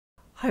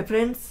Hi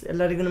friends,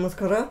 ಎಲ್ಲರಿಗೂ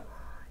ನಮಸ್ಕಾರ.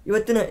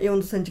 ಇವತ್ತಿನ ಈ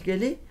ಒಂದು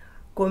ಸಂಚಿಕೆಯಲ್ಲಿ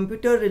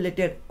ಕಂಪ್ಯೂಟರ್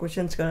ರಿಲೇಟೆಡ್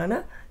ಕ್ವೆಶನ್ಸ್ಗಳನ್ನು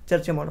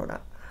ಚರ್ಚೆ ಮಾಡೋಣ.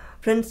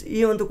 ಫ್ರೆಂಡ್ಸ್, ಈ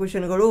ಒಂದು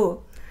ಕ್ವೆಶನ್ಗಳು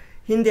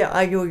ಹಿಂದೆ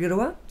ಆಗಿ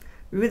ಹೋಗಿರುವ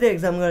ವಿವಿಧ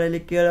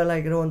ಎಕ್ಸಾಮ್ಗಳಲ್ಲಿ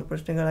ಕೇಳಲಾಗಿರುವ ಒಂದು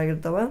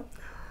ಪ್ರಶ್ನೆಗಳಾಗಿರ್ತವೆ.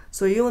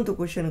 ಸೊ ಈ ಒಂದು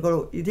ಕ್ವೆಶನ್ಗಳು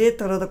ಇದೇ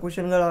ಥರದ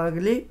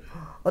ಕ್ವೆಶನ್ಗಳಾಗಲಿ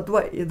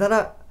ಅಥವಾ ಇದರ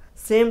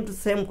ಸೇಮ್ ಟು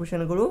ಸೇಮ್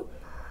ಕ್ವೆಶನ್ಗಳು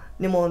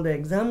ನಿಮ್ಮ ಒಂದು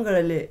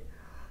ಎಕ್ಸಾಮ್ಗಳಲ್ಲಿ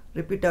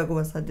ರಿಪೀಟ್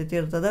ಆಗುವ ಸಾಧ್ಯತೆ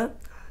ಇರ್ತದೆ.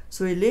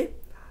 ಸೊ ಇಲ್ಲಿ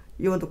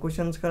ಈ ಒಂದು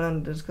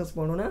ಕ್ವೆಶನ್ಸ್ಗಳನ್ನು ಡಿಸ್ಕಸ್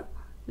ಮಾಡೋಣ.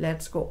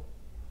 Let's go.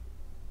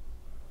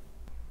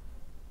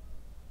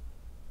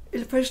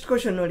 ಇಲ್ಲಿ ಫಸ್ಟ್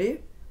ಕ್ವೆಶನ್ ನೋಡಿ,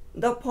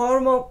 the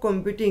form of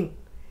computing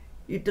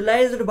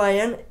utilised by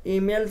on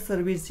email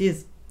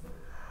services.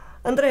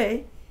 ಅಂದರೆ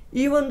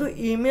ಈ ಒಂದು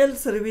ಇಮೇಲ್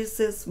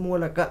ಸರ್ವಿಸಸ್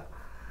ಮೂಲಕ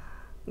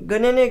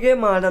ಗಣನೆಗೆ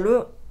ಮಾಡಲು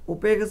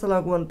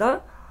ಉಪಯೋಗಿಸಲಾಗುವಂಥ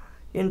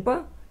ಏನಪ್ಪ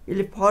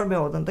ಇಲ್ಲಿ ಫಾರ್ಮ್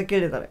ಯಾವುದಂತ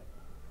ಕೇಳಿದ್ದಾರೆ.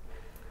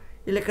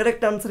 ಇಲ್ಲಿ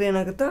ಕರೆಕ್ಟ್ ಆನ್ಸರ್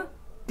ಏನಾಗುತ್ತೆ?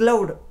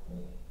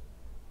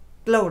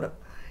 ಕ್ಲೌಡ್.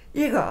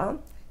 ಈಗ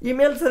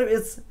ಇಮೇಲ್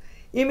ಸರ್ವಿಸ್,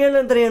 ಇಮೇಲ್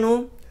ಅಂದರೆ ಏನು?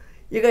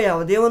 ಈಗ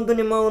ಯಾವುದೇ ಒಂದು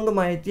ನಿಮ್ಮ ಒಂದು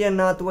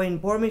ಮಾಹಿತಿಯನ್ನು ಅಥವಾ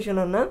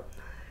ಇನ್ಫಾರ್ಮೇಷನನ್ನು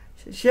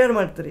ಶೇರ್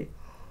ಮಾಡ್ತೀರಿ.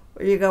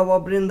 ಈಗ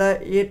ಒಬ್ಬರಿಂದ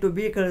A to B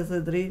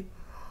ಕಳಿಸಿದ್ರಿ,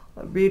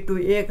 B to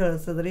A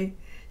ಕಳಿಸಿದ್ರಿ,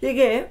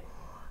 ಹೀಗೆ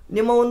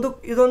ನಿಮ್ಮ ಒಂದು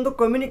ಇದೊಂದು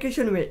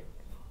ಕಮ್ಯುನಿಕೇಷನ್ ವೇ.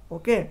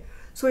 ಓಕೆ,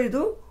 ಸೊ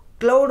ಇದು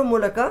ಕ್ಲೌಡ್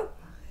ಮೂಲಕ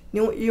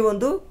ನೀವು ಈ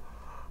ಒಂದು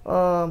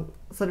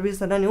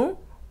ಸರ್ವಿಸನ್ನು ನೀವು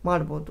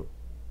ಮಾಡ್ಬೋದು.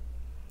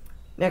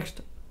 Next,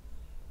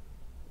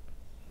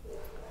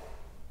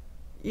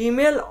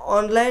 email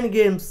online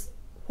games,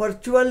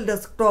 virtual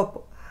desktop,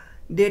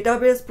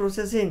 database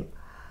processing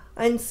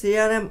and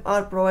CRM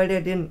R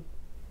provided in.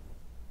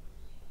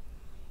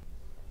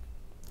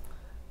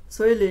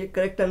 So ಇಲ್ಲಿ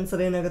ಕರೆಕ್ಟ್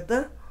ಆನ್ಸರ್ ಏನಾಗುತ್ತೆ?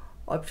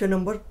 ಆಪ್ಷನ್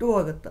ನಂಬರ್ 2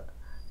 ಆಗುತ್ತೆ,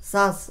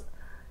 ಸಾಸ್.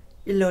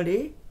 ಇಲ್ಲಿ ನೋಡಿ,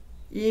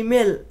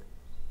 email,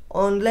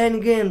 online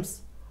games,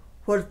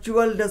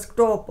 virtual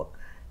desktop,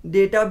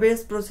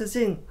 database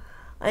processing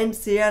and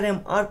CRM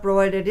R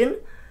provided in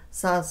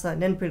sauce.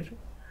 ನೆನ್ಪಿಡ್ರಿ,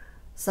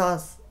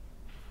 sauce.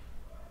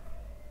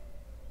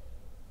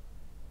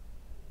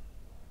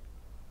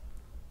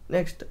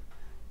 Next,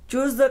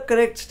 choose the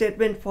correct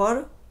statement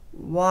for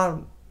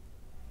warm.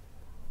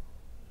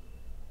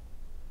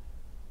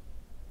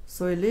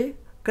 So ಇಲ್ಲಿ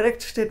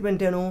correct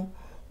statement ಏನು?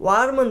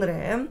 Warm ಅಂದರೆ,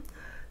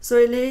 so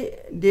ಇಲ್ಲಿ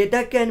data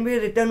can be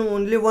return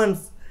only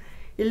once.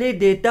 ಇಲ್ಲಿ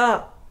data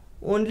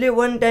only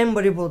one time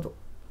ಬರಿಬೋದು,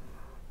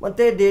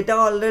 ಮತ್ತು data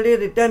already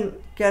return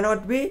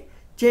cannot be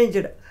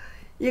changed.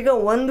 ಈಗ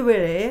ಒಂದು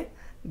ವೇಳೆ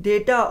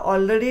ಡೇಟಾ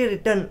ಆಲ್ರೆಡಿ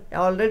ರಿಟರ್ನ್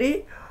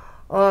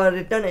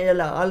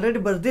ಎಲ್ಲ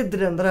ಆಲ್ರೆಡಿ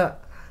ಬರೆದಿದ್ರಿ ಅಂದ್ರೆ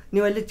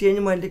ನೀವು ಅಲ್ಲಿ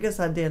ಚೇಂಜ್ ಮಾಡಲಿಕ್ಕೆ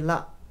ಸಾಧ್ಯ ಇಲ್ಲ.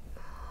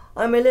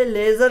 ಆಮೇಲೆ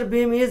laser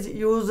beam is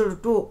used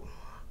to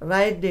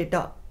right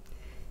data.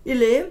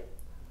 ಇಲ್ಲಿ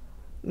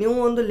ನೀವು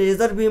ಒಂದು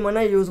ಲೇಸರ್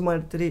ಬೀಮನ್ನು ಯೂಸ್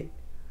ಮಾಡ್ತೀರಿ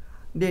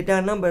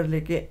ಡೇಟಾನ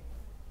ಬರಲಿಕ್ಕೆ.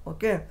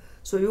 ಓಕೆ,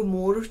 ಸೊ ಇವು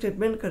 3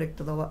 ಸ್ಟೇಟ್ಮೆಂಟ್ ಕರೆಕ್ಟ್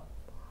ಅದಾವ,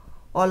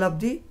 all of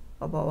the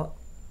ಅಬಾವ.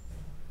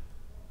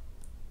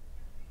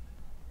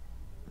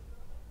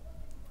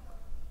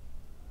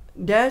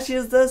 Dash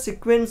is the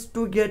sequence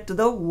to get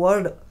the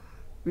word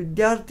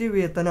ವಿದ್ಯಾರ್ಥಿ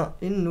ವೇತನ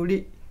ಇನ್ ನುಡಿ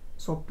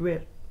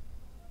ಸಾಫ್ಟ್ವೇರ್.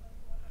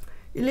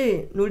 ಇಲ್ಲಿ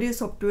ನುಡಿ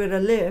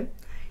ಸಾಫ್ಟ್ವೇರಲ್ಲಿ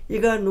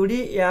ಈಗ ನುಡಿ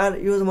ಯಾರು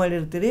ಯೂಸ್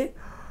ಮಾಡಿರ್ತೀರಿ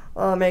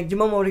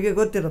ಮ್ಯಾಕ್ಸಿಮಮ್ ಅವರಿಗೆ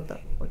ಗೊತ್ತಿರುತ್ತೆ.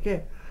 ಓಕೆ,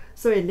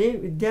 ಸೊ ಇಲ್ಲಿ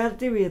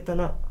ವಿದ್ಯಾರ್ಥಿ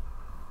ವೇತನ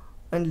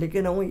ಅನ್ನಲಿಕ್ಕೆ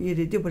ನಾವು ಈ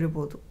ರೀತಿ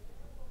ಬರಿಬೋದು.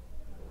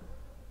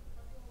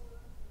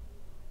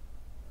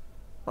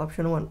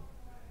 ಆಪ್ಷನ್ 1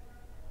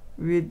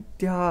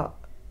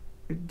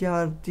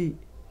 ವಿದ್ಯಾರ್ಥಿ.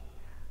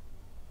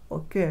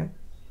 ಓಕೆ,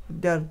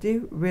 ವಿದ್ಯಾರ್ಥಿ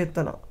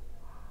ವೇತನ.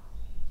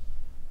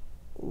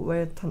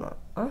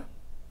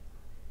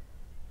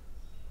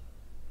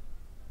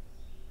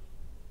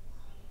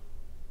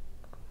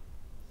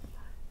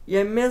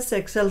 MS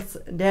Excel's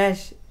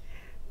dash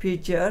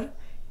feature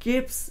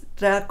keeps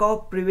track of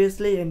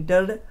previously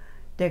entered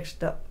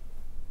text.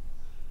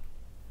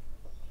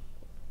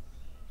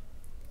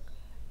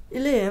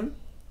 ಇಲ್ಲಿ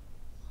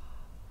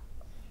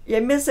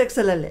MS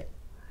Excelಲ್ಲಿ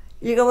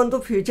ಈಗ ಒಂದು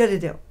ಫ್ಯೂಚರ್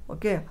ಇದೆ.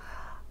 ಓಕೆ,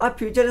 ಆ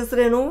ಫ್ಯೂಚರ್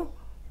ಹೆಸರೇನು?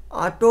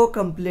 ಆಟೋ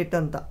ಕಂಪ್ಲೀಟ್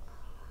ಅಂತ.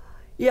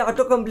 ಈ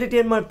ಆಟೋ ಕಂಪ್ಲೀಟ್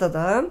ಏನು ಮಾಡ್ತದ?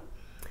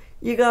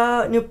 ಈಗ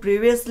ನೀವು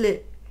ಪ್ರೀವಿಯಸ್ಲಿ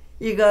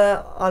ಈಗ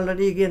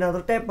ಆಲ್ರೆಡಿ ಈಗ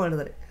ಏನಾದರೂ ಟೈಪ್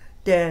ಮಾಡಿದರೆ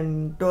 10,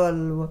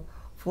 12,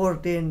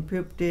 14,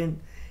 15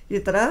 ಈ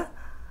ಥರ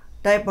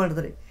ಟೈಪ್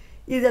ಮಾಡಿದ್ರಿ,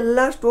 ಇದೆಲ್ಲ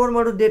ಸ್ಟೋರ್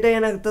ಮಾಡೋ ಡೇಟಾ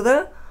ಏನಾಗ್ತದೆ?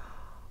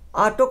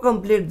 ಆಟೋ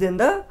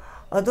ಕಂಪ್ಲೀಟ್ದಿಂದ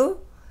ಅದು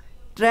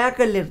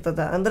ಟ್ರ್ಯಾಕಲ್ಲಿ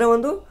ಇರ್ತದೆ. ಅಂದರೆ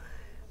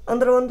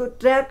ಒಂದು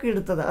ಟ್ರ್ಯಾಕ್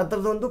ಇರ್ತದೆ,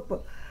 ಅದರದ್ದೊಂದು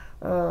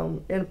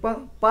ಏನಪ್ಪ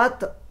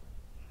ಪಾತ್.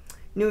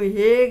 ನೀವು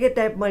ಹೇಗೆ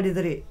ಟೈಪ್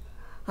ಮಾಡಿದಿರಿ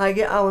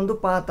ಹಾಗೆ ಆ ಒಂದು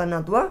ಪಾತನ್ನು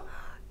ಅಥವಾ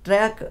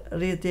ಟ್ರ್ಯಾಕ್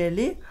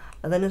ರೀತಿಯಲ್ಲಿ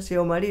ಅದನ್ನು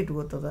ಸೇವ್ ಮಾಡಿ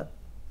ಇಟ್ಕೋತದೆ,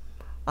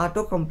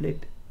 ಆಟೋ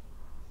ಕಂಪ್ಲೀಟ್.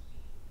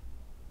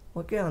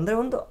 ಓಕೆ, ಅಂದರೆ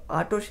ಒಂದು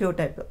auto save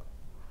type.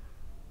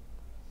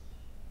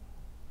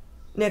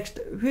 Next,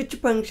 which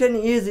function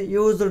is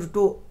used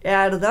to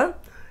add the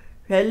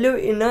value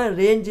in a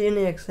range in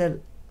Excel.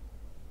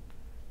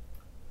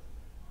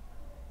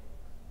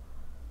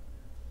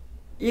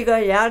 ಈಗ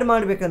ಆ್ಯಡ್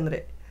ಮಾಡಬೇಕಂದ್ರೆ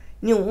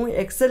ನೀವು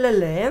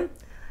ಎಕ್ಸೆಲಲ್ಲೇ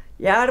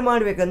ಆ್ಯಡ್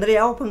ಮಾಡಬೇಕಂದ್ರೆ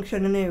ಯಾವ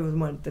ಫಂಕ್ಷನನ್ನೇ ಯೂಸ್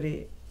ಮಾಡ್ತೀರಿ?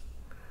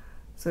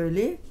 ಸೊ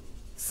ಇಲ್ಲಿ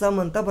ಸಮ್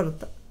ಅಂತ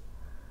ಬರುತ್ತೆ.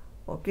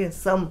 Okay,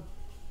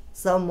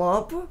 some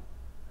of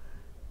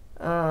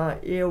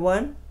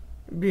A1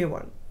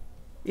 B1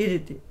 ಈ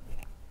ರೀತಿ.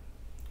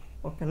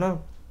 ಓಕೆನಾ?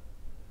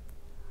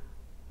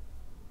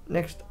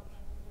 ನೆಕ್ಸ್ಟ್,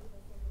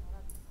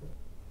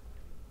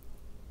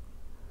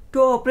 ಟು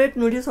ಆಪರೇಟ್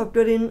ನುಡಿ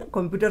software in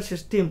computer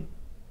system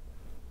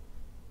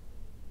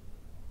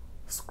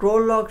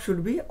scroll lock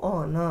should be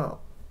on.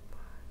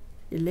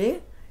 ಇಲ್ಲಿ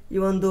ಈ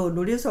ಒಂದು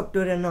ನುಡಿ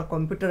ಸಾಫ್ಟ್ವೇರನ್ನು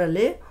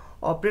ಕಂಪ್ಯೂಟರಲ್ಲಿ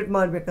ಆಪ್ರೇಟ್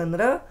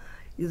ಮಾಡಬೇಕಂದ್ರೆ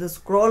ಇದು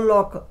scroll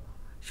lock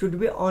should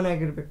be on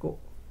ಆಗಿರಬೇಕು.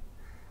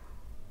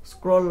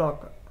 ಸ್ಕ್ರೋಲ್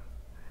ಲಾಕ್,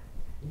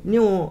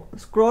 ನೀವು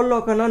ಸ್ಕ್ರೋಲ್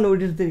ಲಾಕನ್ನು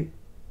ನೋಡಿರ್ತೀರಿ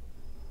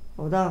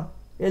ಹೌದಾ?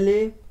 ಎಲ್ಲಿ?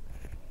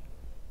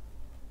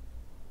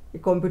 ಈ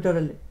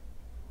ಕಂಪ್ಯೂಟರಲ್ಲಿ.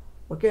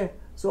 ಓಕೆ,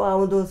 ಸೊ ಆ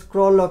ಒಂದು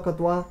ಸ್ಕ್ರೋಲ್ ಲಾಕ್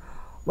ಅಥವಾ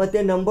ಮತ್ತು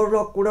ನಂಬರ್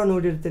ಲಾಕ್ ಕೂಡ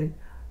ನೋಡಿರ್ತೀರಿ.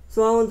 ಸೊ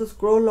ಆ ಒಂದು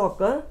ಸ್ಕ್ರೋಲ್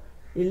ಲಾಕ್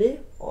ಇಲ್ಲಿ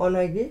ಆನ್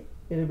ಆಗಿ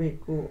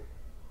ಇರಬೇಕು.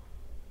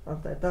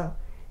 ಅರ್ಥ ಆಯ್ತಾ?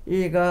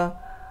 ಈಗ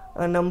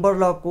ನಂಬರ್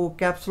ಲಾಕು,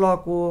 ಕ್ಯಾಪ್ಸ್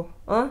ಲಾಕು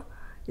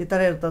ಈ ಥರ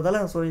ಇರ್ತದಲ್ಲ,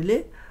 ಸೊ ಇಲ್ಲಿ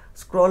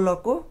scroll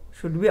ಲಾಕು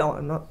should be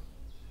on.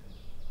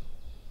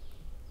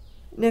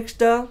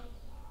 Next,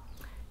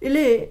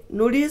 ಇಲ್ಲಿ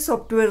ನುಡಿ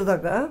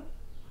ಸಾಫ್ಟ್ವೇರ್ದಾಗ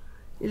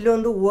ಇಲ್ಲಿ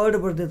ಒಂದು ವರ್ಡ್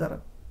ಬರೆದಿದ್ದಾರೆ.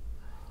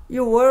 ಈ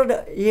ವರ್ಡ್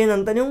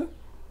ಏನಂತ ನೀವು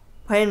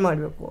ಫೈಂಡ್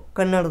ಮಾಡಬೇಕು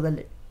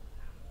ಕನ್ನಡದಲ್ಲಿ.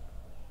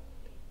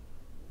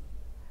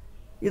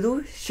 ಇದು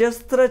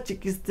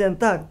ಶಸ್ತ್ರಚಿಕಿತ್ಸೆ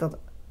ಅಂತ ಆಗ್ತದೆ.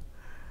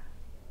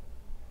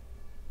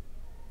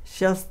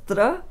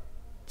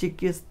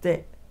 ಶಸ್ತ್ರಚಿಕಿತ್ಸೆ.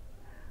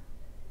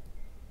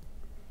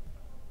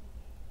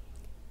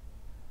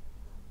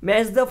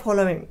 Match the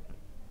following.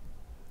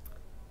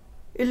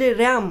 ಇಲ್ಲಿ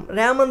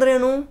ರ್ಯಾಮ್ ಅಂದರೆ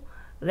ಏನು?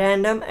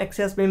 Random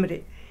access memory.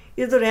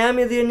 ಇದು ರ್ಯಾಮ್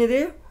ಇದು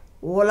ಏನಿದೆ?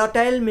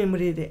 ವೋಲಾಟೈಲ್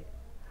ಮೆಮರಿ ಇದೆ.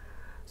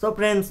 So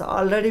friends,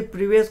 already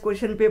previous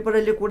question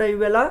ಪೇಪರಲ್ಲಿ ಕೂಡ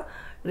ಇವೆಲ್ಲ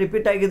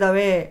ರಿಪೀಟ್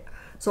ಆಗಿದ್ದಾವೆ.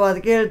 ಸೊ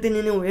ಅದಕ್ಕೆ ಹೇಳ್ತೀನಿ,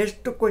 ನೀವು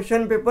ಎಷ್ಟು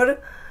ಕ್ವೆಶನ್ ಪೇಪರ್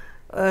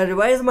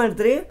ರಿವೈಸ್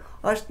ಮಾಡ್ತೀರಿ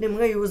ಅಷ್ಟು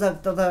ನಿಮ್ಗೆ ಯೂಸ್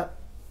ಆಗ್ತದೆ.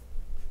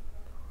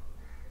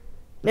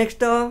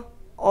 Next,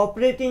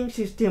 operating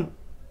system.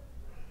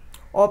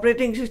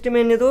 Operating system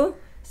ಏನಿದು?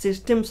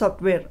 System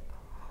software.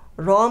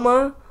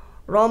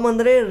 ರಾಮ್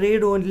ಅಂದರೆ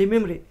ರೀಡ್ ಓನ್ಲಿ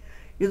ಮೆಮ್ರಿ,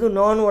 ಇದು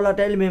ನಾನ್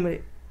ವೋಲಾಟೈಲ್ ಮೆಮ್ರಿ.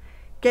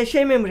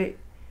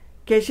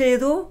 ಕೆಶೆ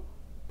ಇದು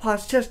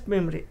ಫಾಸ್ಟೆಸ್ಟ್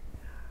ಮೆಮ್ರಿ.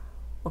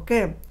 ಓಕೆ,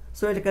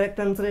 ಸೊ ಇಲ್ಲಿ ಕರೆಕ್ಟ್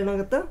ಆನ್ಸರ್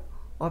ಏನಾಗುತ್ತೆ?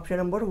 ಆಪ್ಷನ್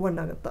ನಂಬರ್ 1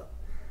 ಆಗುತ್ತೆ.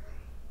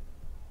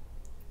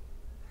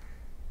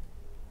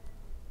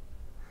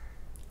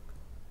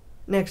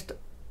 Next,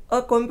 a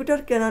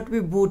computer cannot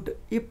be boot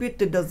if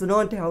it does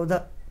not have the.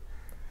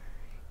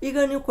 ಈಗ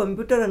ನೀವು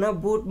ಕಂಪ್ಯೂಟರನ್ನು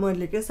boot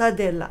ಮಾಡಲಿಕ್ಕೆ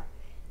ಸಾಧ್ಯ ಇಲ್ಲ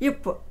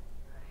ಇಫ್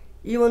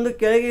ಈ ಒಂದು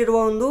ಕೆಳಗೆ ಇರುವ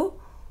ಒಂದು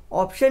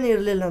ಆಪ್ಷನ್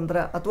ಇರಲಿಲ್ಲ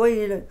ಅಂದ್ರೆ, ಅಥವಾ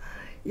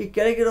ಈ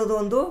ಕೆಳಗಿರೋದು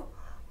ಒಂದು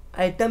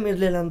ಐಟಮ್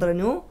ಇರಲಿಲ್ಲ ಅಂದ್ರೆ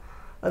ನೀವು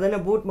ಅದನ್ನು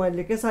ಬೂಟ್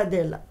ಮಾಡಲಿಕ್ಕೆ ಸಾಧ್ಯ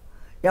ಇಲ್ಲ.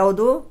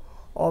 ಯಾವುದು?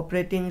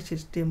 Operating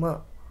system.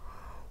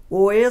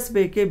 ಓ ಎಸ್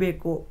ಬೇಕೇ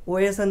ಬೇಕು. ಓ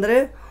ಎಸ್ ಅಂದರೆ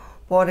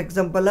ಫಾರ್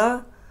ಎಕ್ಸಾಂಪಲ್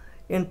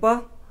ಏನಪ್ಪ,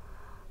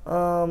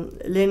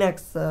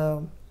 ಲಿನಕ್ಸ್,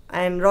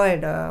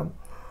 ಆ್ಯಂಡ್ರಾಯ್ಡ್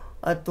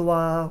ಅಥವಾ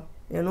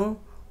ಏನು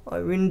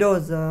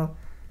ವಿಂಡೋಸ್,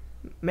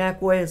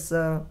 ಮ್ಯಾಕ್ ಓ ಎಸ್,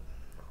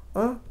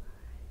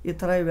 ಈ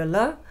ಥರ ಇವೆಲ್ಲ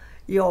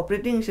ಈ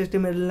ಆಪ್ರೇಟಿಂಗ್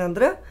ಸಿಸ್ಟಮ್ ಇರಲಿಲ್ಲ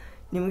ಅಂದರೆ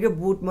ನಿಮಗೆ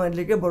ಬೂಟ್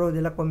ಮಾಡಲಿಕ್ಕೆ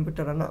ಬರೋದಿಲ್ಲ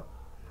ಕಂಪ್ಯೂಟರನ್ನು.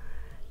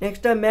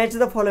 ನೆಕ್ಸ್ಟ್, ಮ್ಯಾಚ್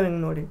ದ ಫಾಲೋವಿಂಗ್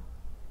ನೋಡಿ.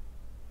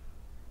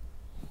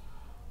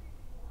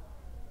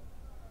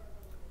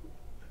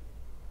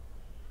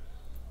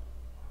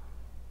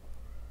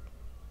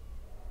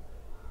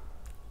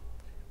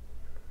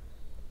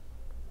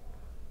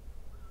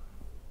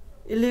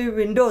 ಇಲ್ಲಿ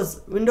ವಿಂಡೋಸ್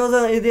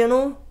ಇದೇನು?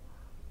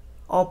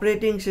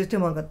 ಆಪ್ರೇಟಿಂಗ್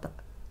ಸಿಸ್ಟಮ್ ಆಗುತ್ತೆ.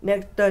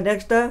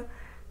 ನೆಕ್ಸ್ಟ್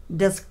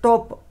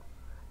ಡೆಸ್ಕ್ಟಾಪ್,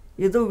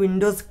 ಇದು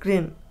ವಿಂಡೋಸ್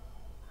ಸ್ಕ್ರೀನ್.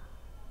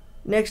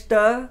 ನೆಕ್ಸ್ಟ್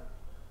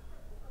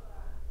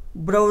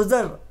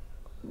ಬ್ರೌಸರ್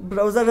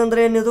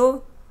ಅಂದರೆ ಏನಿದು?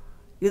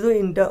 ಇದು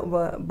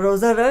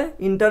ಬ್ರೌಸರ್,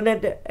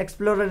 ಇಂಟರ್ನೆಟ್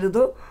ಎಕ್ಸ್ಪ್ಲೋರರ್,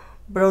 ಇದು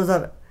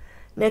ಬ್ರೌಸರ್.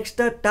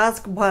 ನೆಕ್ಸ್ಟ್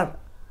ಟಾಸ್ಕ್ ಬಾರ್,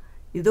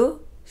 ಇದು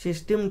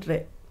ಸಿಸ್ಟಮ್ ಟ್ರೇ.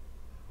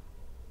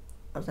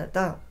 ಅರ್ಥ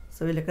ಆಯ್ತಾ?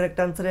 ಸೊ ಇಲ್ಲಿ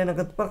ಕರೆಕ್ಟ್ ಆನ್ಸರ್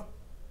ಏನಾಗುತ್ತಪ್ಪ?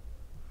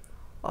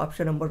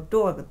 ಆಪ್ಷನ್ ನಂಬರ್ 2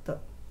 ಆಗುತ್ತೆ.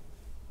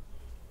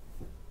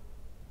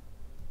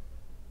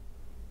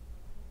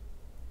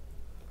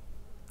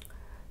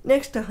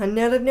 ನೆಕ್ಸ್ಟ್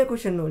 12ನೇ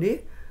ಕ್ವೆಶನ್ ನೋಡಿ.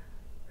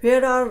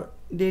 Where are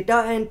data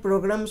and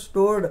program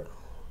stored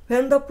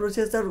when the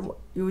processor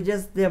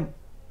uses them.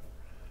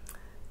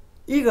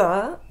 ಈಗ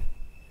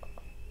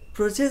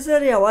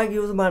ಪ್ರೊಸೆಸರ್ ಯಾವಾಗ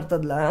ಯೂಸ್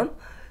ಮಾಡ್ತದಲ್ಲ,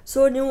 ಸೊ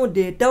ನೀವು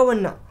ಡೇಟಾ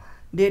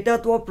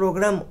ಅಥವಾ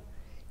ಪ್ರೋಗ್ರಾಮ್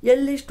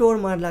ಎಲ್ಲಿ ಸ್ಟೋರ್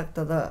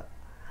ಮಾಡಲಾಗ್ತದ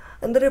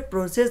ಅಂದರೆ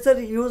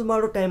ಪ್ರೊಸೆಸರ್ ಯೂಸ್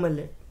ಮಾಡೋ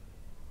ಟೈಮಲ್ಲಿ.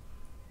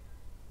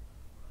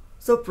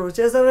 ಸೊ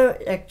ಪ್ರೊಸೆಸರ್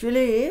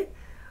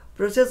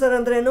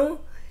ಅಂದ್ರೇನು?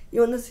 ಈ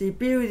ಒಂದು ಸಿ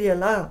ಪಿ ಯು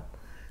ಇದೆಯಲ್ಲ,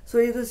 ಸೊ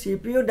ಇದು ಸಿ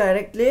ಪಿ ಯು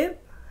ಡೈರೆಕ್ಟ್ಲಿ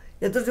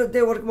ಎದ್ರ ಜೊತೆ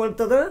ವರ್ಕ್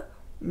ಮಾಡ್ತದ?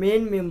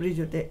 ಮೇನ್ ಮೆಮ್ರಿ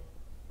ಜೊತೆ.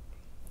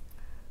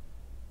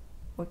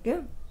 Okay,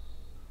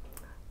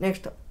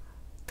 next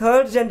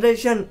third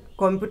generation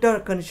computer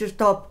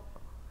consist of.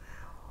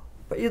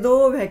 ಇದು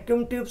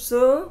vacuum tubes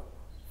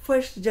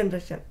first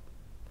generation,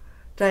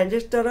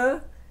 ಟ್ರಾನ್ಸಿಸ್ಟರ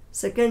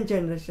second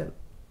generation,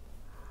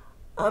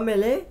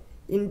 ಆಮೇಲೆ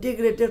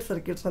ಇಂಟಿಗ್ರೇಟೆಡ್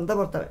ಸರ್ಕ್ಯೂಟ್ಸ್ ಅಂತ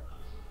ಬರ್ತವೆ.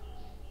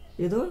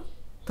 ಇದು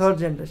third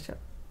generation.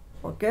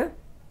 Okay,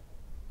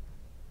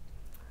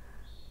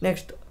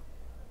 next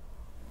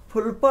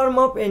full form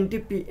of N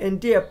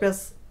T F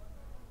S.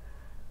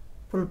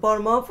 Full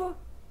form of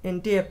N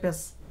T F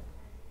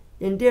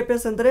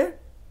S ಅಂದರೆ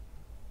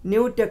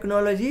new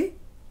technology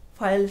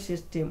file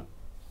system.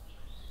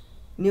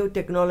 New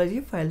technology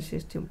file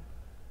system.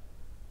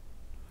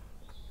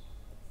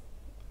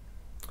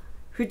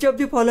 Which of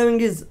the following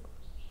is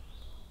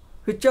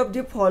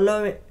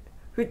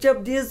which of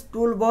these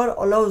toolbar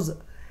allows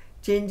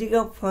changing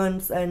of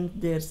fonts and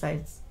their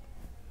size?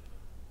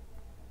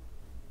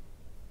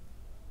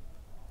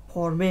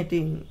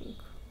 Formatting.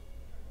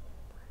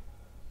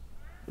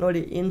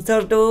 ನೋಡಿ,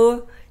 insert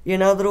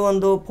ಏನಾದರೂ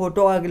ಒಂದು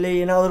photo ಆಗಲಿ,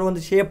 ಏನಾದರೂ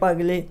ಒಂದು shape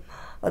ಆಗಲಿ,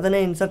 ಅದನ್ನು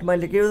insert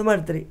ಮಾಡಲಿಕ್ಕೆ ಯೂಸ್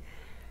ಮಾಡ್ತೀರಿ.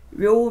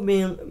 ವ್ಯೂ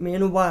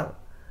ಮೆನು ಬಾರ್,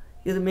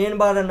 ಇದು ಮೆನು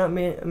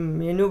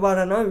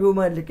ಬಾರನ್ನು ವ್ಯೂ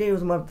ಮಾಡಲಿಕ್ಕೆ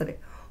ಯೂಸ್ ಮಾಡ್ತಾರೆ.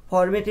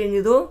 ಫಾರ್ಮೇಟಿಂಗ್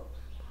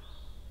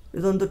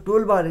ಇದೊಂದು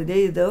ಟೂಲ್ ಬಾರ್ ಇದೆ.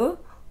 ಇದು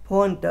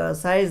ಫಾಂಟ್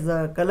ಸೈಜ್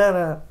ಕಲರ್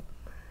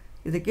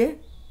ಇದಕ್ಕೆ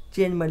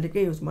ಚೇಂಜ್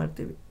ಮಾಡಲಿಕ್ಕೆ ಯೂಸ್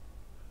ಮಾಡ್ತೀವಿ.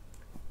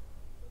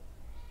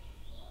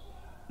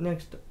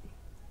 ನೆಕ್ಸ್ಟ್,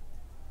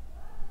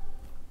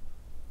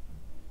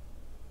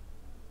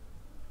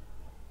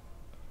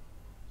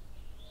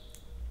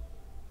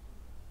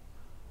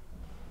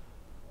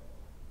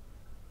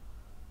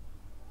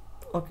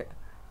 ಓಕೆ,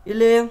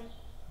 ಇಲ್ಲಿ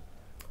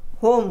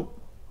home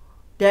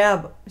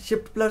tab,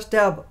 shift plus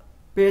tab,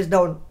 page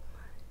down.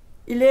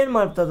 ಇಲ್ಲೇನು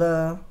ಮಾಡ್ತದ?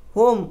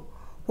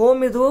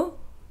 ಹೋಮ್ ಇದು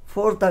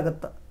 4th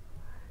ಆಗುತ್ತೆ.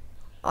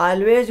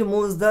 Always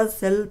moves the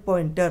cell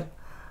pointer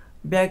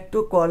back to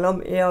column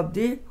A of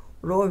the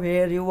rho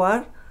where you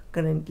are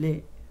currently.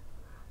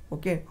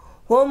 Okay,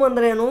 home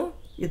ಅಂದ್ರೆ ಏನು?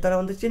 ಈ ಥರ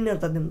ಒಂದು ಚಿಹ್ನೆ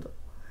ಇರ್ತದೆ ನಿಮ್ಮದು.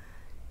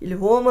 ಇಲ್ಲಿ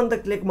ಹೋಮ್ ಅಂತ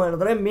ಕ್ಲಿಕ್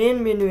ಮಾಡಿದ್ರೆ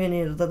ಮೇನ್ ಮೆನು ಏನು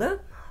ಇರ್ತದೆ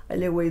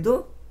ಅಲ್ಲಿ ಒಯ್ದು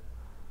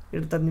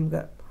ಇರ್ತದೆ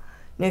ನಿಮ್ಗೆ.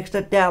 ನೆಕ್ಸ್ಟ್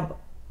ಟ್ಯಾಬ್,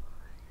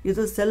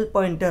 ಇದು cell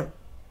pointer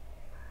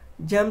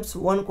jumps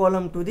 1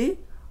 column to the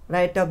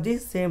right of the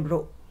same rho.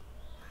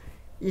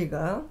 ಈಗ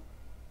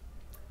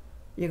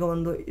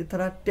ಒಂದು ಈ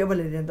ಥರ ಟೇಬಲ್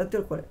ಇದೆ ಅಂತ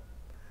ತಿಳ್ಕೊಳ್ಳಿ.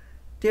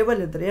 ಟೇಬಲ್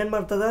ಇದ್ದರೆ ಏನು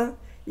ಮಾಡ್ತದೆ?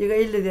 ಈಗ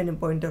ಇಲ್ಲಿದೆ ನಿಮ್ಮ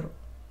ಪಾಯಿಂಟರು.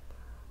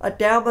 ಆ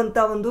ಟ್ಯಾಬ್ ಅಂತ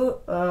ಒಂದು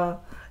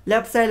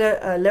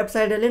ಲೆಫ್ಟ್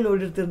ಸೈಡಲ್ಲಿ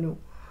ನೋಡಿರ್ತೀರಿ ನೀವು.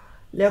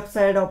 Left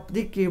side of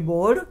the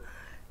keyboard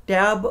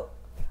tab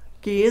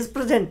key is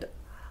present.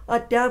 ಆ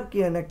ಟ್ಯಾಬ್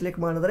ಕೀಯನ್ನು ಕ್ಲಿಕ್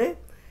ಮಾಡಿದ್ರೆ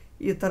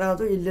ಈ ಥರ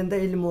ಅದು ಇಲ್ಲಿಂದ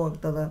ಇಲ್ಲಿ ಮೂವ್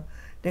ಆಗ್ತದೆ.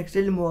 ನೆಕ್ಸ್ಟ್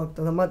ಇಲ್ಲಿ ಮೂವ್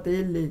ಆಗ್ತದೆ, ಮತ್ತು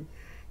ಇಲ್ಲಿ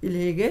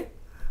ಹೀಗೆ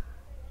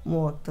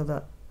ಮೂವ್ ಆಗ್ತದೆ.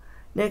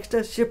 Next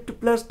shift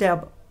plus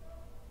tab.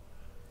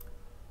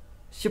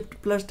 Shift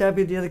plus tab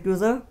ಇದು ಅದಕ್ಕೆ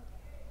ಯೂಸ?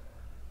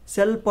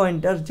 Cell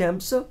pointer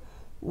jumps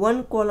 1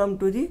 column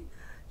to the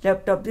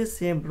left of the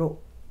same rho.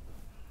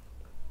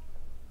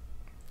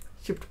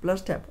 Shift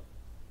plus tab.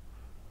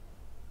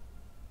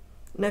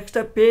 Next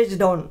page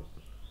down.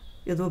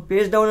 ಇದು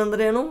ಪೇಜ್ ಡೌನ್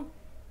ಅಂದರೆ ಏನು?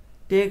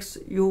 Takes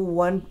you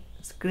 1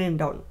 screen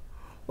down.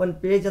 ಒಂದು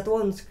page ಅಥವಾ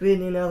ಒಂದು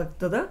screen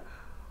ಏನಾಗ್ತದೆ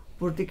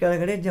ಪೂರ್ತಿ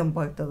ಕೆಳಗಡೆ ಜಂಪ್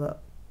ಆಗ್ತದೆ.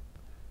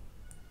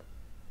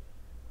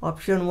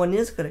 ಆಪ್ಷನ್ 1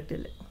 ಈಸ್ ಕರೆಕ್ಟ್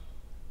ಇಲ್ಲಿ.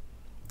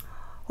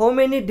 How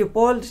many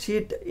default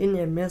sheet in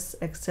MS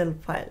Excel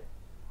file?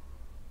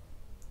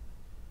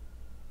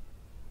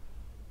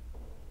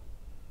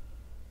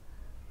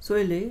 So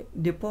ಇಲ್ಲಿ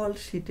ಡಿಫಾಲ್ಟ್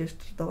ಶೀಟ್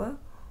ಎಷ್ಟಿರ್ತಾವ?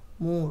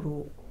 3.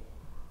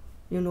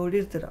 ನೀವು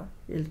ನೋಡಿರ್ತೀರ,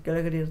 ಇಲ್ಲಿ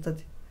ಕೆಳಗಡೆ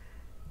ಇರ್ತದೆ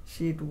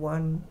ಶೀಟ್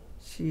 1,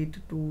 ಶೀಟ್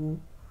 2,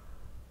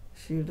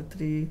 ಶೀಟ್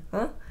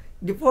 3.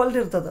 ಡಿಫಾಲ್ಟ್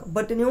ಇರ್ತದೆ,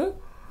 ಬಟ್ ನೀವು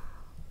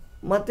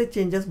ಮತ್ತೆ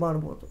ಚೇಂಜಸ್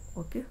ಮಾಡ್ಬೋದು.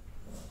 Okay,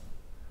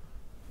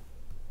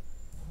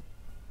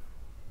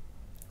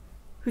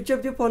 which of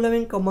the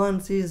following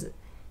commands is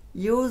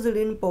used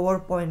in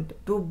PowerPoint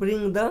to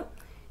bring the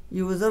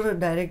user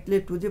directly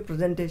to the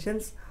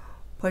presentation's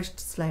first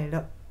slide?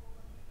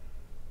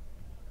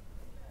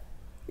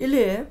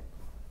 ಇಲ್ಲಿ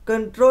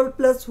ಕಂಟ್ರೋಲ್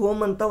ಪ್ಲಸ್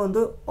ಹೋಮ್ ಅಂತ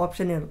ಒಂದು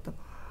ಆಪ್ಷನ್ ಇರುತ್ತೆ.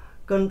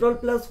 ಕಂಟ್ರೋಲ್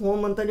ಪ್ಲಸ್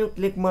ಹೋಮ್ ಅಂತ ನೀವು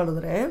ಕ್ಲಿಕ್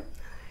ಮಾಡಿದ್ರೆ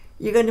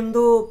ಈಗ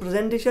ನಿಮ್ಮದು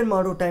ಪ್ರೆಸೆಂಟೇಷನ್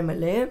ಮಾಡೋ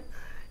ಟೈಮಲ್ಲಿ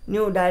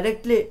ನೀವು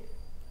ಡೈರೆಕ್ಟ್ಲಿ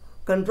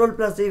ಕಂಟ್ರೋಲ್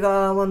ಪ್ಲಸ್, ಈಗ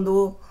ಒಂದು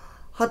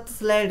 10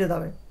 ಸ್ಲೈಡ್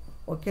ಇದ್ದಾವೆ.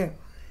 ಓಕೆ,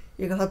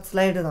 ಈಗ 10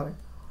 ಸ್ಲೈಡ್ ಇದ್ದಾವೆ.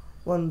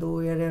 1 2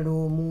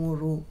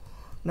 3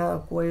 4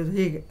 5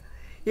 ಹೀಗೆ.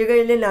 ಈಗ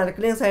ಇಲ್ಲಿ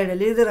 4ನೇ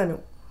ಸೈಡಲ್ಲಿ ಇದ್ದೀರ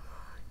ನೀವು.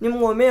 ನಿಮ್ಮ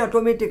ಒಮ್ಮೆ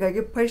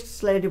ಆಟೋಮೆಟಿಕ್ಕಾಗಿ ಫಸ್ಟ್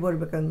ಸ್ಲೈಡಿಗೆ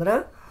ಬರಬೇಕಂದ್ರೆ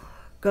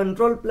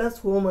ಕಂಟ್ರೋಲ್ ಪ್ಲಸ್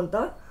ಹೋಮ್ ಅಂತ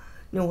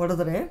ನೀವು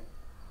ಹೊಡೆದ್ರೆ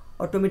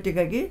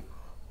ಆಟೋಮೆಟಿಕ್ಕಾಗಿ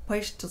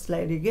first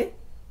ಸ್ಲೈಡಿಗೆ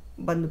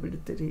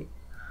ಬಂದುಬಿಡ್ತೀರಿ.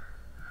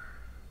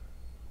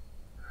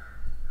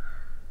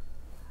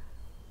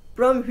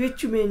 From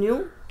which menu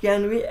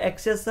can we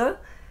access a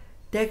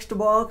text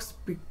box,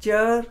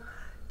 picture,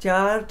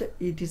 chart,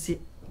 etc?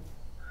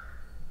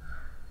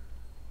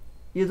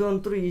 ಇದು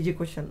ಅಂತೂ ಈಜಿ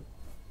ಕ್ವಶನ್.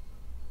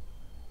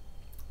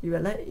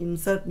 ಇವೆಲ್ಲ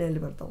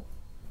ಇನ್ಸರ್ಟ್ನಲ್ಲಿ ಬರ್ತಾವೆ.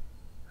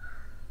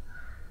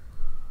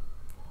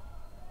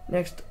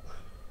 Next,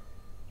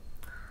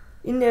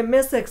 in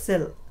MS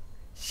Excel,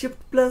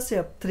 Shift plus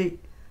F3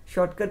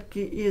 shortcut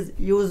key is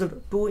used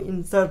to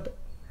insert.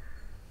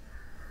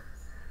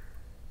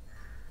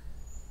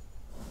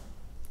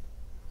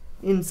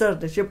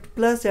 Insert shift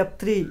plus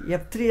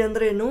F3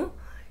 ಅಂದರೆ ಏನು?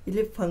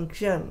 ಇಲ್ಲಿ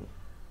function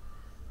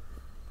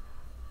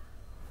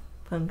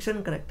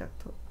correct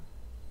ಆಗ್ತದೆ.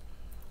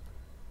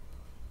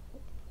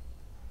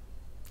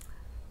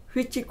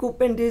 Which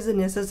equipment is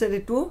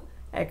necessary to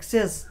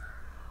access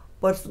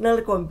personal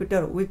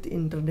computer with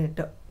internet?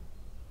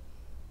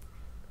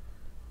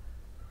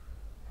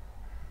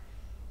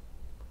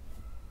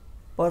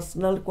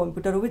 Personal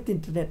computer with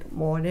internet.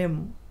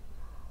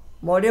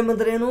 Modem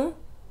ಅಂದರೆ ಏನು?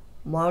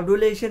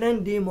 modulation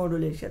and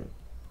demodulation,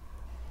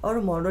 or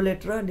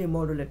modulator,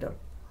 demodulator,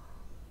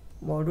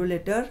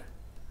 modulator,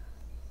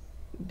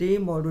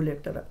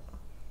 demodulator.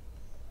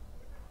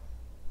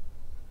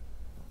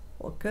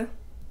 Okay.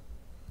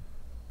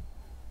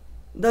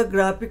 The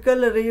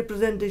graphical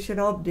representation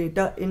of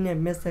data in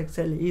MS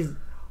Excel is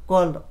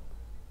called,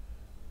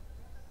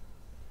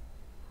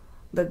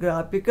 the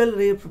graphical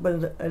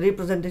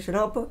representation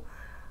of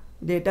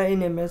data in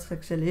MS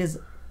Excel is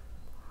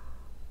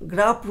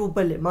graph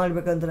ರೂಪಲ್ಲಿ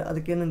ಮಾಡಬೇಕಂದ್ರೆ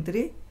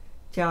ಅದಕ್ಕೇನಂತೀರಿ,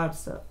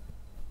 charts.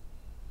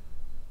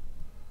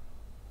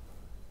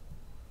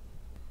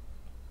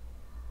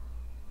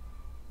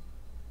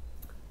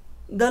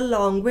 The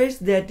language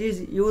that is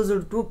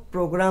used to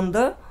program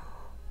the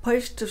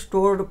first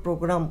stored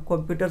program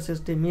computer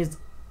system is,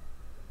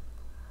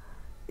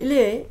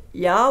 ಇಲ್ಲಿ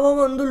ಯಾವ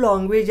ಒಂದು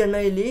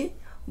ಲ್ಯಾಂಗ್ವೇಜನ್ನು ಇಲ್ಲಿ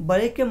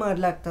ಬಳಕೆ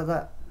ಮಾಡಲಾಗ್ತದ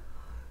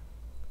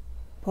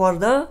for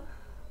the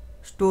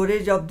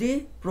storage of the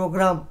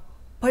program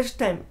first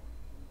time,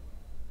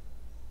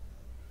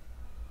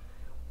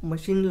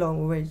 machine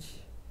language.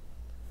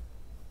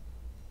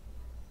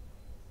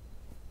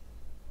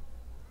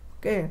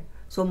 Okay,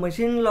 so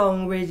machine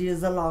language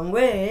is a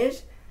language,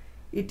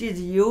 it is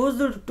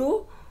used to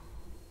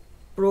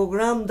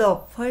program the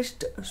first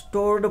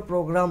stored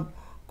program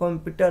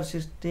computer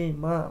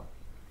system.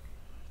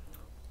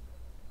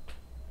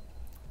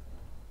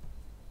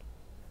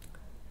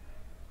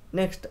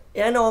 Next,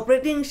 an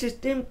operating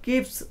system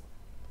keeps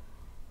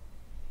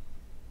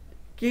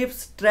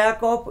track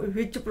of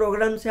which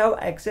programs have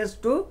access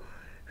to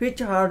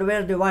which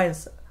hardware device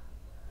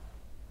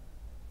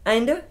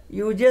and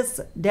uses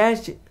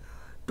dash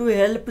to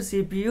help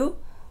CPU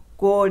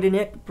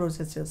coordinate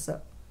processes.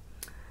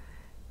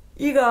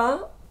 ಈಗ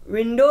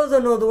Windows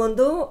ಅನ್ನೋದು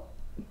ಒಂದು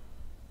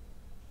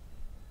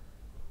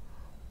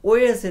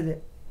OS ಇದೆ.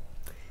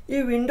 ಈ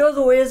Windows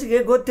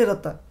OSಗೆ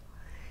ಗೊತ್ತಿರುತ್ತೆ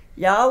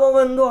ಯಾವ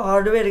ಒಂದು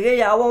ಹಾರ್ಡ್ವೇರ್ಗೆ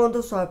ಯಾವ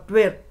ಒಂದು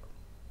ಸಾಫ್ಟ್ವೇರ್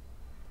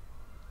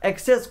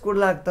ಆಕ್ಸೆಸ್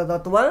ಕೊಡಲಾಗ್ತದೆ,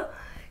 ಅಥವಾ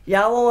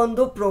ಯಾವ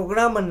ಒಂದು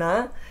ಪ್ರೋಗ್ರಾಮನ್ನು,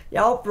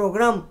 ಯಾವ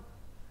program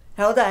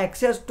have the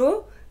access to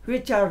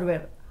which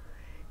hardware.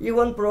 ಈಗ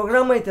ಒಂದು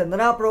ಪ್ರೋಗ್ರಾಮ್ ಐತೆ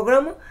ಅಂದ್ರೆ ಆ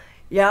ಪ್ರೋಗ್ರಾಮ್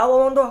ಯಾವ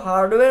ಒಂದು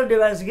ಹಾರ್ಡ್ವೇರ್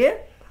ಡಿವೈಸ್ಗೆ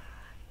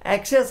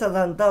ಆಕ್ಸೆಸ್ ಅದ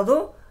ಅಂತ ಅದು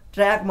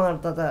ಟ್ರ್ಯಾಕ್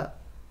ಮಾಡ್ತದೆ.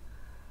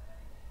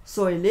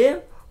 ಸೊ ಇಲ್ಲಿ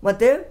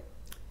ಮತ್ತು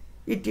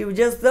it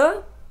uses the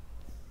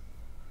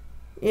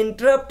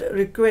interrupt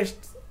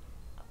request,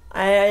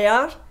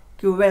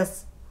 IIRQS,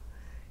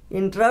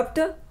 interrupt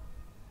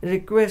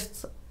requests,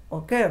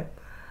 okay,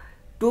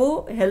 to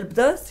help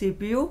the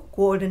CPU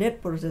coordinate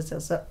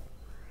processes.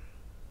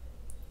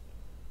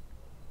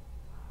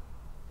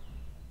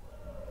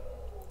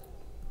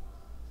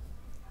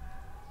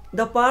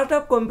 The part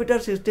of computer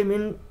system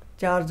in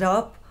charge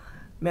of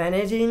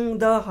managing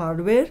the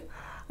hardware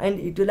and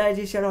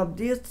utilization of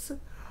these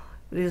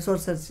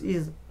resources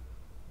is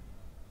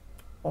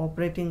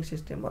operating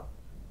system.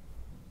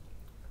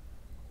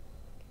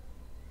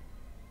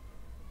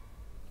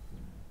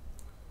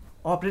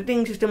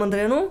 Operating system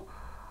ಅಂದರೆ ಏನು?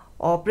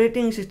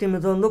 Operating system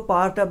ಇದೊಂದು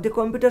part of the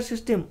computer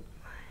system.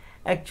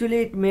 Actually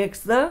it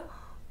makes the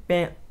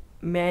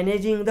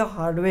managing the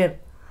hardware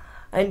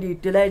and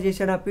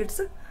utilisation of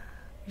it's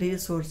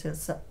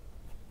resources.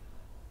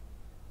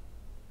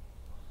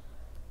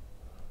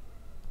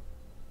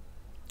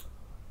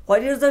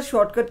 What is the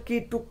shortcut key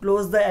to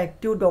close the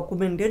active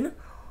document in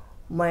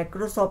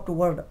Microsoft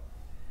Word?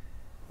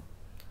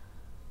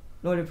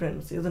 ನೋಡಿ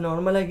friends, ಇದು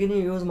normal ಆಗಿ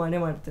ನೀವು use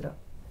ಮಾಡ್ತೀರಾ.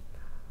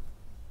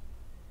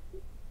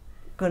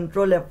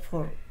 Control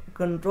F4,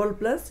 control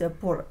plus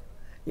F4.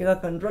 ಈಗ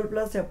control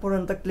plus F4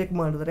 ಅಂತ click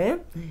ಮಾಡಿದ್ರೆ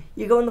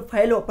ಈಗ ಒಂದು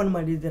ಫೈಲ್ ಓಪನ್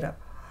ಮಾಡಿದ್ದೀರಾ.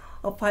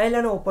 ಆ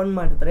ಫೈಲನ್ನು ಓಪನ್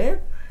ಮಾಡಿದ್ರೆ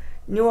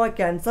ನೀವು ಆ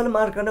ಕ್ಯಾನ್ಸಲ್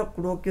ಮಾರ್ಕನ್ನು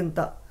ಕೊಡೋಕ್ಕಿಂತ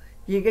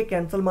ಹೀಗೆ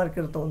ಕ್ಯಾನ್ಸಲ್ ಮಾರ್ಕ್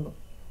ಇರ್ತವೆ ಒಂದು.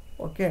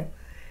 ಓಕೆ,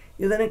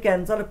 ಇದನ್ನು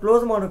ಕ್ಯಾನ್ಸಲ್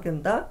ಕ್ಲೋಸ್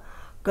ಮಾಡೋಕ್ಕಿಂತ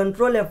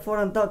ಕಂಟ್ರೋಲ್ F4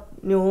 ಅಂತ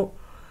ನೀವು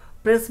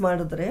ಪ್ರೆಸ್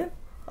ಮಾಡಿದ್ರೆ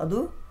ಅದು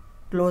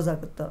ಕ್ಲೋಸ್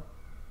ಆಗುತ್ತೆ.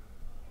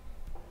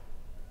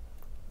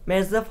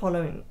 Match the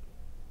following.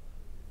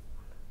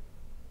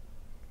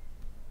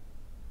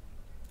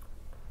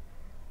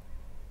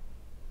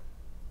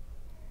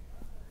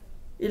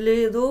 ಇಲ್ಲಿ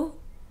ಇದು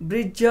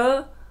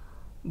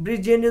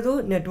ಬ್ರಿಡ್ಜ್ ಏನಿದು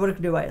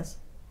ನೆಟ್ವರ್ಕ್ ಡಿವೈಸ್,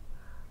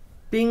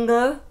 ಪಿಂಗ್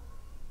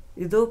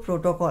ಇದು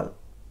ಪ್ರೋಟೋಕಾಲ್,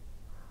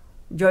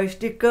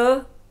 ಜಾಯ್ಸ್ಟಿಕ್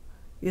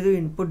ಇದು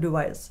input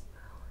device,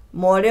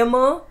 modem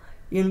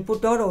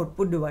input R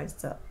output device.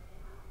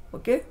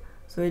 Okay,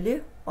 so ಇಲ್ಲಿ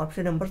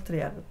ಆಪ್ಷನ್ ನಂಬರ್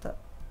 3 ಆಗುತ್ತೆ.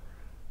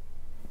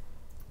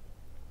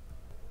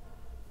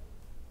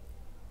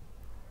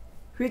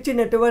 Which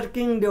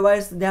networking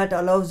device that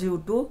allows you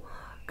to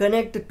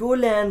connect two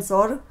LANs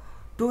or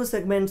two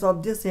segments of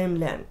the same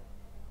LAN?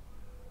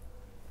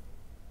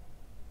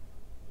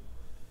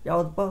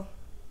 ಯಾವುದಪ್ಪ?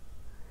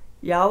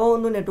 ಯಾವ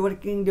ಒಂದು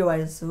networking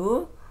device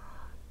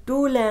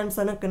 2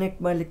 LANsನ್ನು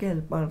connect ಮಾಡಲಿಕ್ಕೆ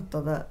help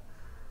ಮಾಡ್ತದೆ?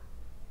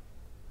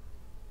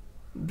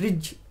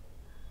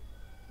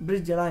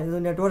 Bridge ಅಲ್ಲ, ಇದು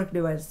network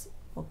device.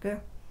 Okay,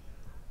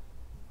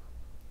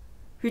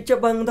 which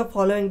among the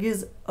following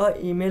is a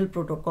email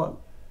protocol?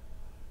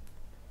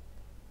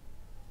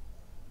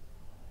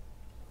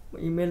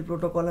 Email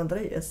protocol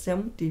ಅಂದರೆ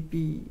SMTP.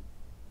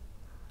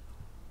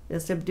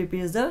 SMTP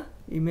is the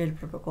email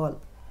protocol.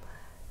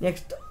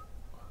 Next,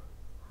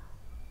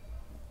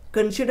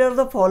 consider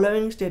the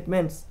following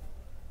statements.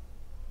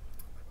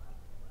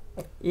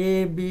 A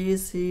B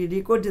C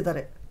D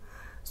ಕೊಟ್ಟಿದ್ದಾರೆ.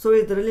 So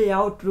ಇದರಲ್ಲಿ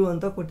ಯಾವ true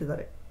ಅಂತ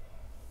ಕೊಟ್ಟಿದ್ದಾರೆ.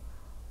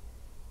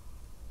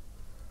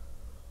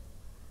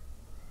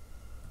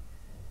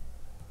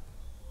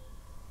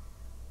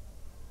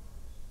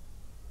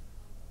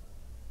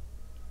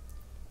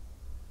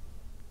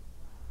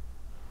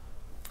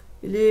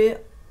 ಇಲ್ಲಿ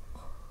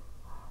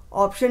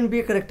option B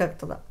correct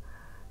ಆಗ್ತದೆ.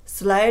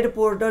 Slide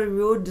Porter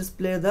view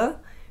display the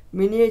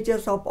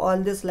miniatures of all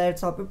the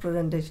slides of a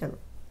presentation.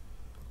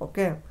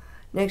 Okay,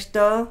 next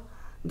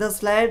the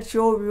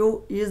slideshow view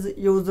is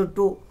used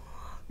to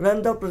run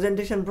the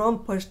presentation from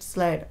first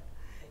slide.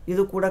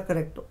 Idu kuda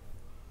correct.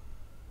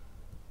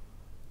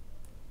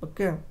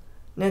 Okay,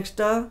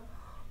 next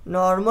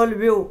normal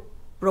view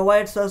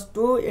provides us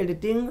to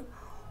editing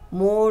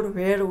mode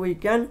where we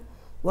can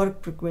work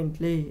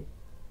frequently.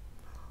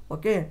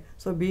 Okay,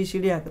 so B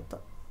C D agutta.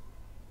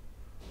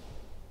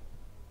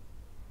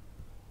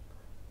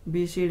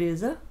 B C D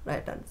is the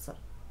right answer.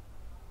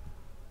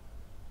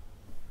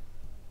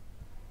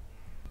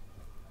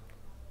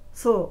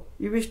 So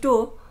ಇವಿಷ್ಟು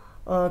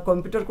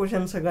computer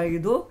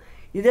ಕ್ವಶನ್ಸ್ಗಾಗಿದ್ದು.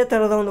 ಇದೇ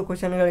ಥರದ ಒಂದು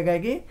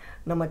ಕ್ವಶನ್ಗಳಿಗಾಗಿ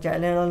ನಮ್ಮ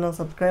ಚಾನೆಲನ್ನು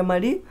subscribe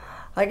ಮಾಡಿ.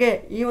 ಹಾಗೆ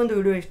ಈ ಒಂದು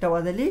video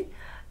ಇಷ್ಟವಾದಲ್ಲಿ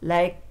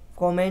ಲೈಕ್,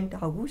 ಕಾಮೆಂಟ್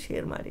ಹಾಗೂ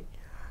ಶೇರ್ ಮಾಡಿ.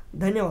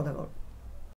 ಧನ್ಯವಾದಗಳು.